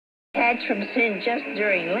detached from sin just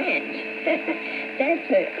during Lent.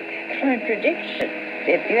 That's a contradiction.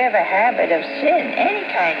 If you have a habit of sin, any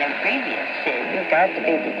kind of grievous sin, you've got to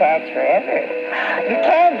be detached forever. You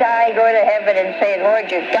can't die, go to heaven, and say, Lord,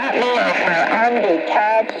 you've got me off my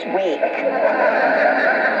undetached week.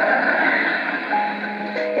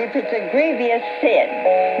 If it's a grievous sin,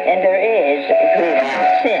 and there is a grievous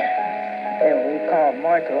sin that we call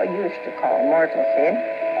mortal, used to call mortal sin,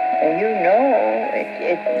 and you know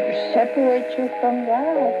it separates you from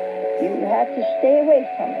God. You have to stay away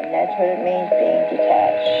from it. That's what it means being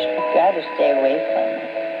detached. You've got to stay away from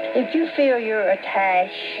it. If you feel you're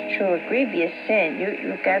attached to a grievous sin,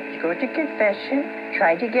 you've got to go to confession,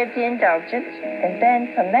 try to get the indulgence, and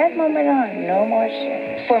then from that moment on, no more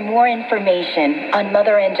sin. For more information on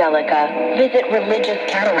Mother Angelica, visit Religious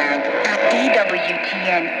Cataract at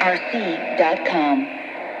EWTNRC.com.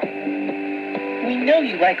 We know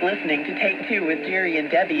you like listening to Take Two with Jerry and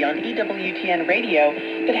Debbie on EWTN Radio,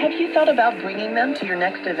 but have you thought about bringing them to your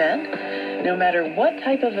next event? No matter what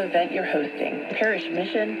type of event you're hosting, parish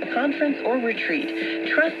mission, conference, or retreat,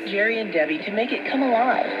 trust Jerry and Debbie to make it come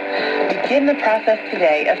alive. Begin the process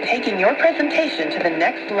today of taking your presentation to the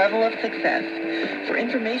next level of success. For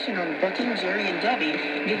information on booking Jerry and Debbie,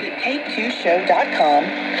 visit take2show.com,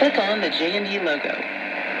 click on the J&D logo.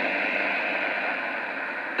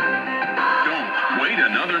 Wait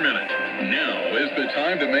another minute. Now is the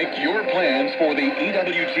time to make your plans for the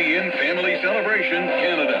EWTN Family Celebration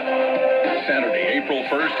Canada. Saturday, April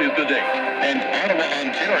 1st is the date, and Ottawa,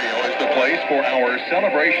 Ontario is the place for our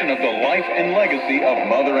celebration of the life and legacy of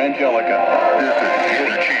Mother Angelica. This is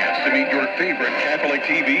your chance to meet your favorite Catholic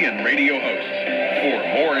TV and radio hosts. For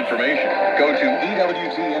more information, go to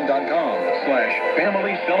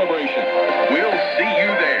EWTN.com/family celebration. We'll see you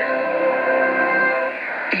there.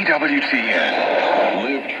 EWTN.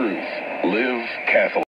 Live truth. Live Catholic.